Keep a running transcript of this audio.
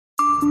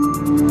I'm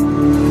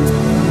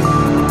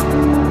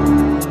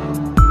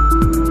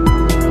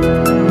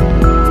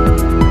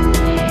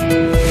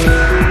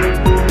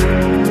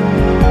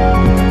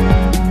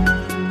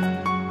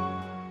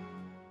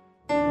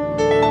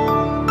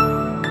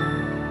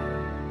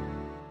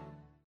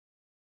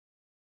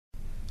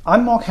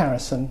Mark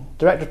Harrison,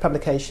 Director of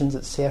Publications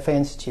at CFA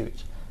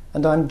Institute,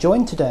 and I'm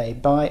joined today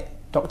by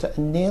Dr.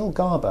 Anil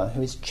Garber,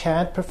 who is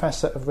Chaired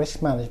Professor of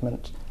Risk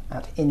Management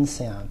at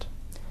INSEAD.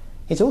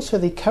 He's also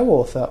the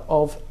co-author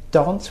of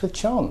Dance with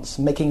Chance,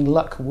 Making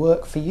Luck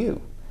Work for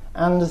You,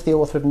 and is the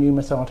author of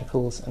numerous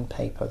articles and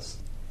papers.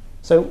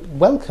 So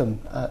welcome,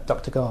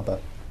 Dr. Garber.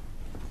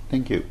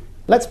 Thank you.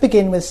 Let's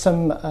begin with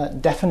some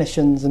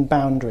definitions and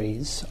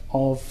boundaries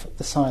of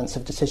the science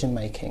of decision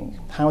making.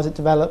 How has it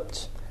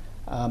developed?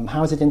 How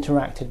has it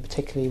interacted,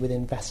 particularly with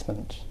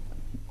investment?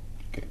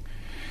 Okay.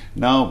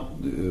 Now,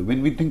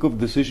 when we think of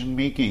decision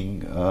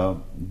making,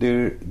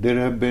 there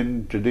have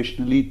been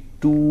traditionally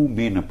two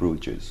main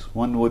approaches.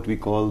 One, what we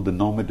call the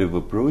normative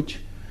approach,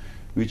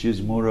 which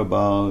is more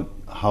about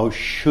how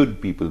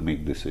should people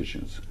make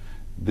decisions.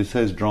 This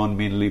has drawn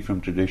mainly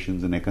from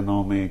traditions in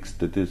economics,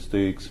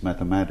 statistics,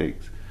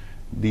 mathematics.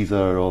 These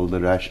are all the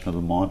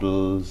rational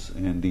models,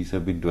 and these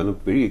have been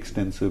developed very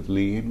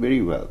extensively and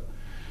very well.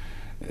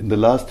 In the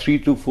last 3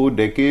 to 4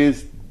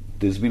 decades,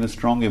 there's been a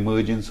strong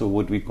emergence of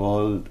what we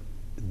call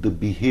the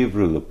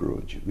behavioral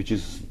approach, which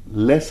is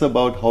less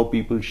about how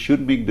people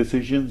should make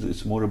decisions,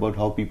 it's more about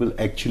how people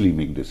actually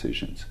make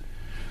decisions.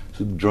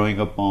 So drawing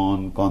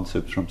upon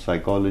concepts from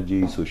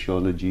psychology,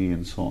 sociology,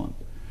 and so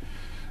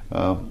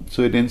on.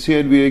 So at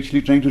INSEAD, we're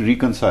actually trying to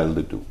reconcile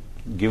the two.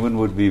 Given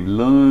what we've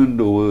learned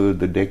over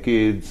the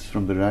decades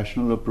from the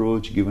rational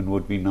approach, given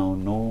what we now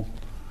know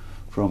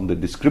from the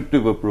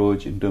descriptive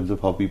approach in terms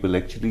of how people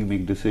actually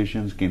make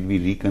decisions, can we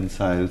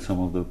reconcile some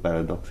of the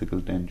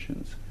paradoxical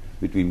tensions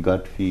between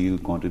gut feel,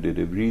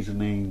 quantitative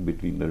reasoning,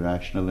 between the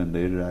rational and the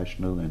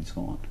irrational, and so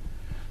on.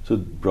 So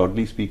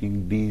broadly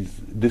speaking,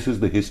 this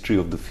is the history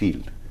of the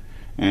field.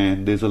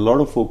 And there's a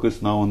lot of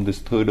focus now on this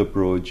third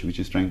approach, which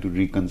is trying to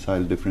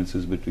reconcile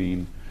differences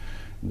between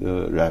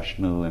the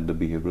rational and the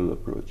behavioral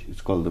approach.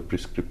 It's called the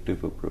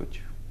prescriptive approach.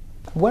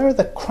 Where are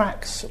the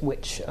cracks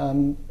which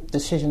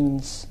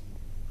decision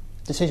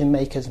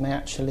makers may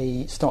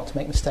actually start to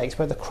make mistakes?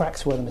 Where are the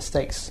cracks where the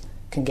mistakes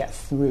can get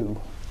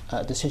through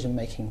a decision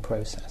making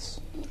process?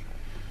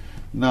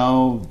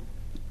 Now,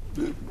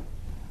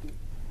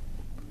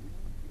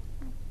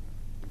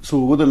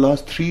 so over the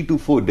last 3 to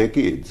 4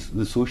 decades,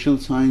 the social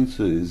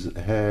sciences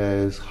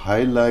has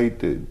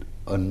highlighted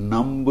a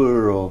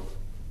number of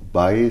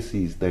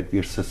biases that we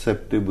are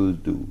susceptible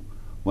to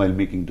while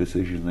making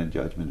decisions and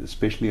judgments,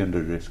 especially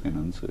under risk and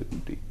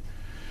uncertainty.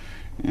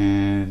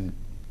 And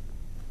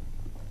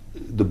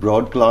the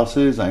broad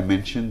classes I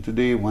mentioned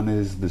today, one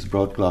is this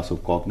broad class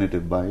of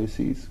cognitive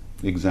biases.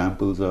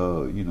 Examples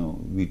are,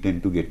 we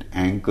tend to get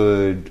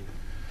anchored,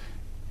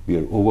 we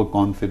are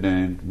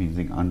overconfident,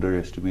 meaning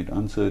underestimate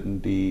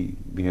uncertainty.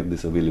 We have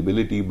this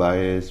availability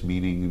bias,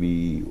 meaning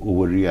we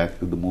overreact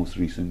to the most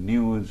recent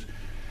news,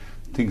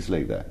 things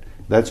like that.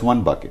 That's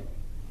one bucket.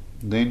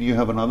 Then you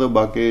have another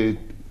bucket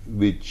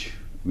which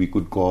we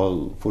could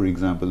call, for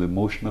example,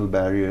 emotional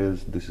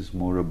barriers. This is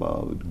more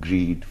about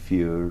greed,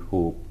 fear,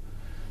 hope.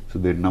 So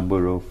there are a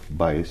number of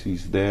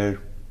biases there.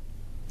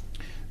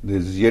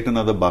 There's yet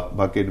another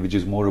bucket which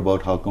is more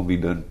about how come we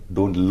don't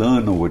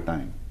learn over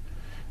time.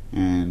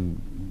 And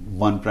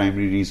one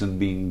primary reason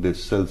being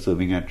this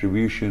self-serving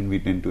attribution. We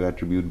tend to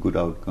attribute good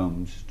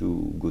outcomes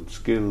to good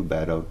skill,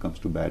 bad outcomes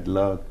to bad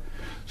luck.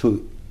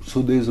 So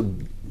there's a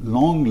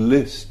long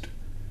list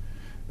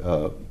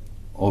of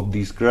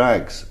these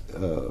cracks,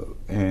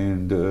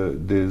 and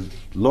there's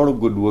a lot of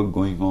good work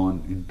going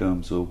on in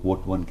terms of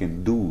what one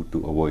can do to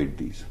avoid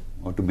these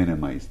or to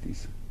minimize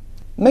these.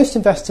 Most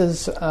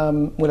investors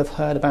will have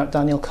heard about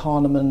Daniel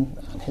Kahneman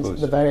and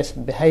the various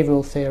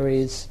behavioural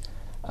theories.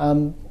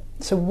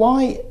 So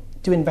why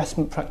do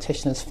investment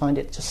practitioners find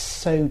it just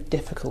so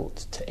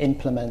difficult to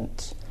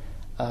implement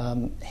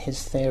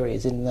his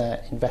theories in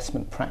their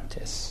investment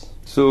practice?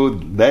 So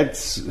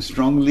that's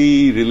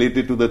strongly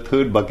related to the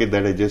third bucket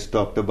that I just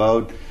talked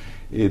about.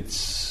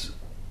 It's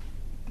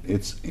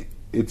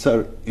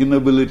our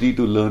inability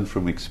to learn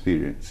from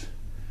experience.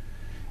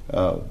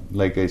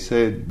 Like I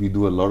said, we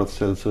do a lot of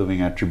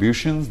self-serving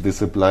attributions.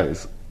 This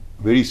applies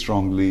very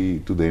strongly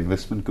to the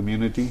investment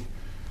community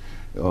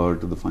or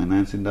to the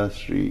finance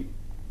industry.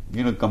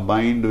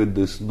 Combined with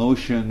this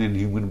notion in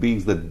human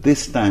beings that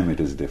this time it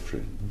is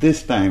different.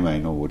 This time I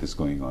know what is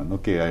going on.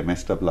 Okay, I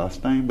messed up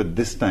last time, but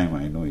this time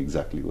I know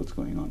exactly what's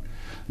going on.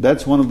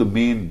 That's one of the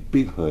main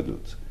big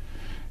hurdles.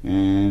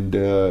 And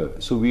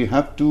so we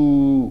have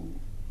to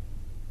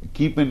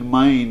keep in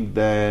mind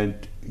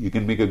that you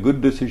can make a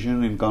good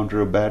decision, encounter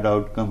a bad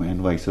outcome,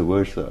 and vice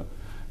versa.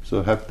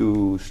 So have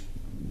to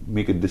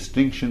make a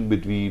distinction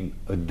between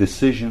a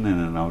decision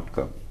and an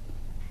outcome.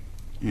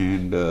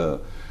 And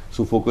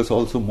so focus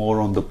also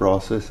more on the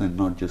process and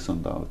not just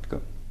on the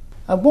outcome.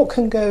 What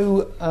can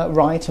go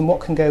right and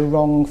what can go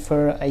wrong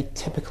for a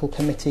typical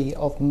committee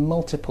of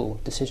multiple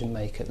decision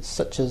makers,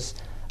 such as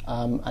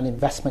an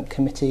investment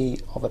committee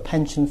of a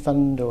pension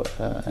fund or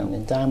an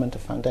endowment, a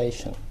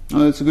foundation? Oh,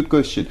 that's a good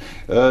question.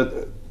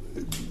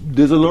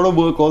 There's a lot of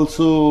work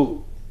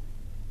also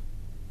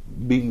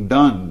being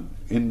done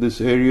in this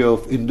area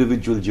of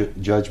individual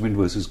judgment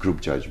versus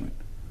group judgment.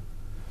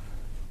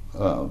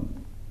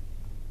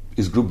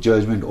 Is group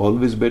judgment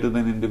always better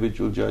than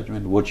individual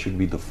judgment? What should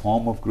be the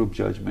form of group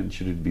judgment?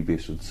 Should it be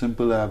based on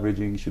simple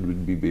averaging? Should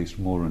it be based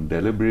more on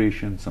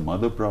deliberation, some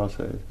other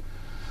process?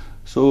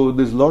 So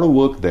there's a lot of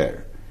work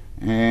there.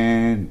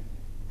 And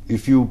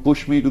if you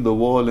push me to the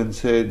wall and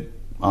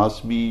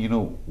ask me,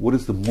 what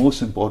is the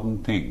most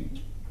important thing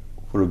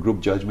for a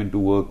group judgment to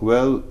work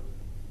well?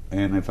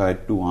 And if I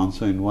had to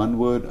answer in one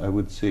word, I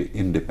would say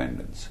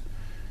independence.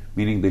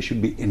 Meaning there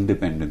should be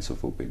independence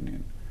of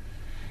opinion.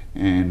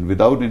 And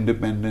without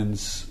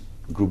independence,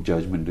 group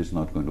judgment is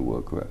not going to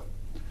work well.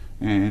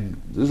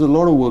 And there's a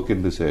lot of work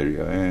in this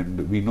area,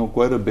 and we know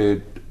quite a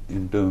bit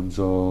in terms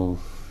of,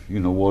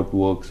 what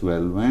works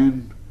well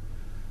when,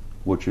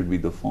 what should be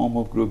the form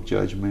of group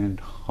judgment,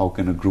 how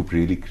can a group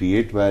really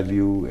create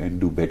value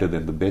and do better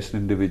than the best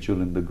individual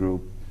in the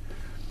group,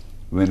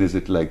 when is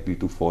it likely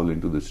to fall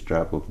into this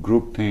trap of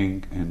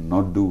groupthink and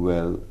not do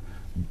well.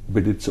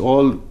 But it's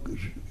all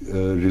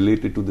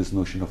related to this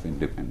notion of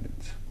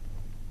independence,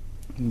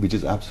 which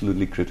is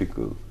absolutely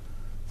critical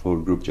for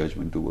group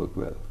judgment to work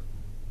well.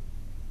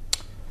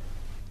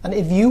 And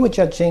if you were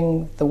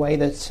judging the way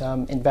that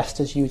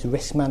investors use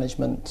risk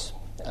management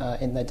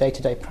in their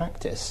day-to-day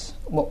practice,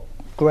 what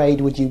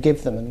grade would you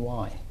give them and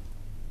why?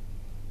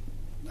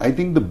 I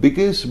think the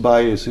biggest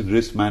bias in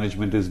risk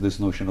management is this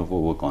notion of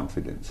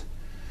overconfidence.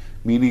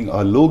 Meaning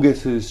our low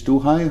guess is too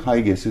high,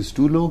 high guess is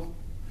too low.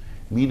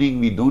 Meaning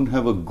we don't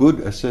have a good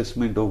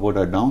assessment of what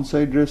our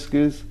downside risk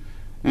is,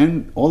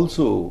 and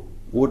also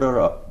what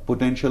our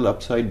potential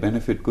upside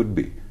benefit could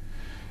be.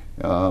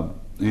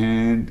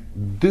 And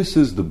this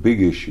is the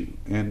big issue,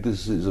 and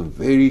this is a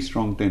very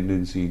strong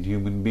tendency in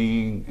human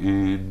being,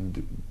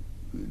 and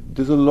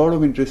there's a lot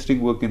of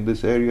interesting work in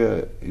this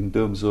area in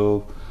terms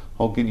of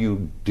how can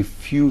you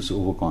diffuse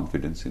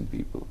overconfidence in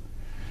people.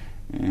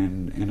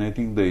 And I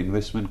think the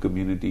investment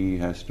community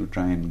has to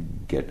try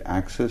and get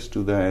access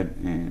to that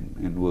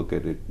and work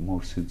at it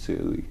more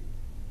sincerely.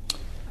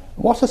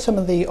 What are some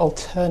of the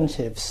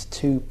alternatives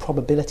to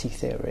probability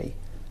theory,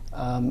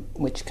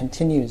 which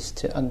continues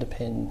to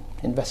underpin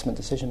investment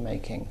decision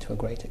making to a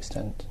great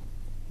extent?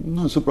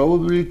 No, so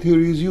probability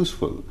theory is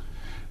useful.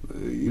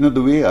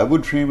 The way I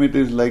would frame it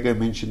is like I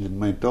mentioned in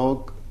my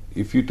talk.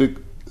 If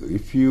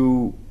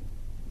you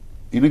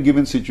in a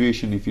given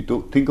situation, if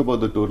you think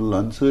about the total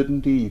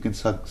uncertainty, you can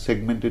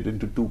segment it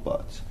into two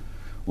parts.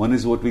 One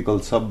is what we call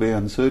sub-A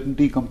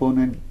uncertainty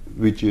component,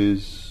 which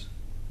is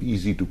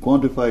easy to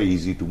quantify,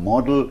 easy to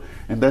model,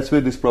 and that's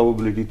where this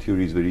probability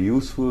theory is very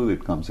useful.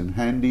 It comes in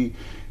handy.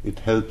 It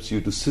helps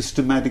you to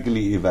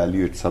systematically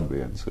evaluate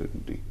sub-A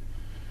uncertainty.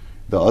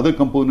 The other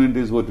component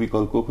is what we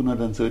call coconut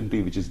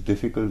uncertainty, which is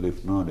difficult,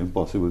 if not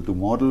impossible, to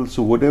model.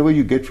 So whatever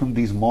you get from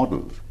these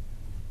models,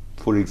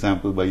 for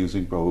example, by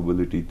using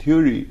probability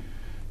theory,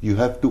 you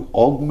have to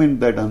augment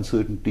that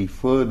uncertainty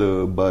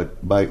further,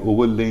 but by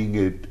overlaying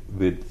it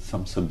with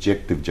some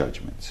subjective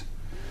judgments.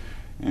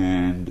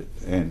 And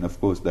of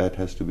course that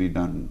has to be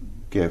done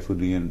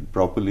carefully and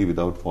properly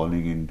without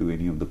falling into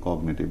any of the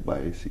cognitive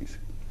biases.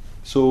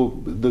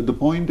 So the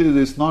point is,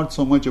 it's not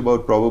so much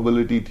about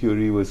probability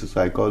theory versus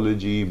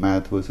psychology,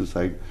 math versus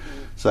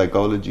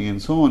psychology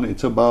and so on.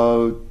 It's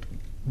about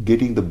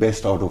getting the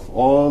best out of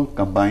all,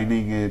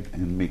 combining it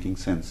and making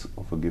sense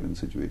of a given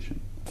situation.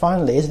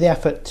 Finally, is the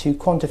effort to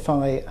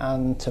quantify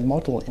and to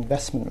model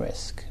investment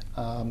risk,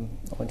 or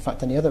in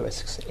fact any other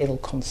risks,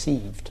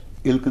 ill-conceived?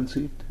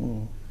 Ill-conceived?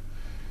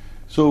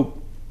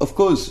 So, of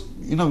course,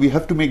 we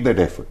have to make that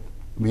effort.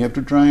 We have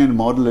to try and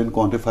model and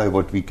quantify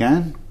what we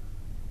can,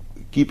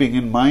 keeping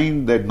in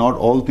mind that not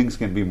all things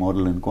can be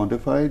modeled and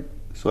quantified.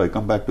 So I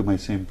come back to my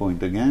same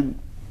point again,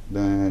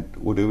 that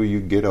whatever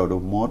you get out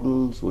of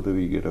models, whatever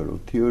you get out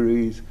of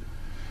theories,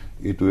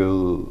 it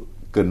will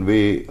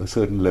convey a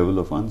certain level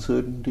of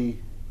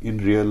uncertainty. In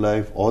real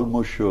life,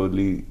 almost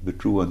surely the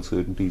true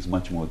uncertainty is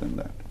much more than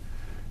that.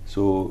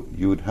 So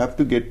you would have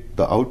to get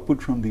the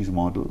output from these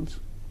models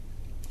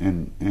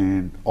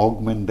and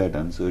augment that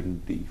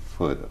uncertainty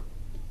further.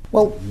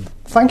 Well,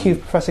 thank you,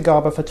 Professor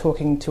Garber, for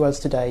talking to us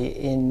today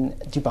in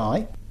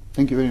Dubai.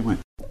 Thank you very much.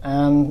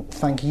 And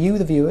thank you,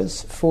 the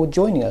viewers, for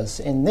joining us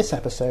in this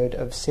episode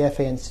of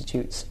CFA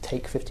Institute's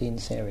Take 15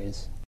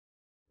 series.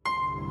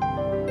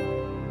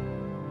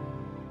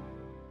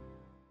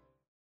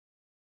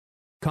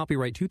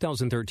 Copyright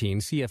 2013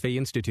 CFA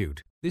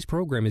Institute. This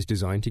program is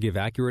designed to give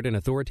accurate and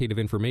authoritative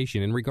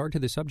information in regard to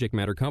the subject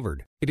matter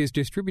covered. It is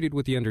distributed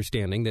with the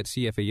understanding that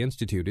CFA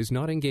Institute is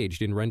not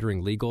engaged in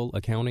rendering legal,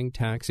 accounting,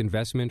 tax,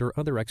 investment, or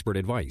other expert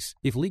advice.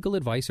 If legal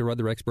advice or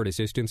other expert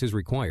assistance is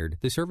required,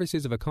 the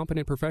services of a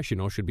competent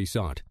professional should be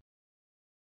sought.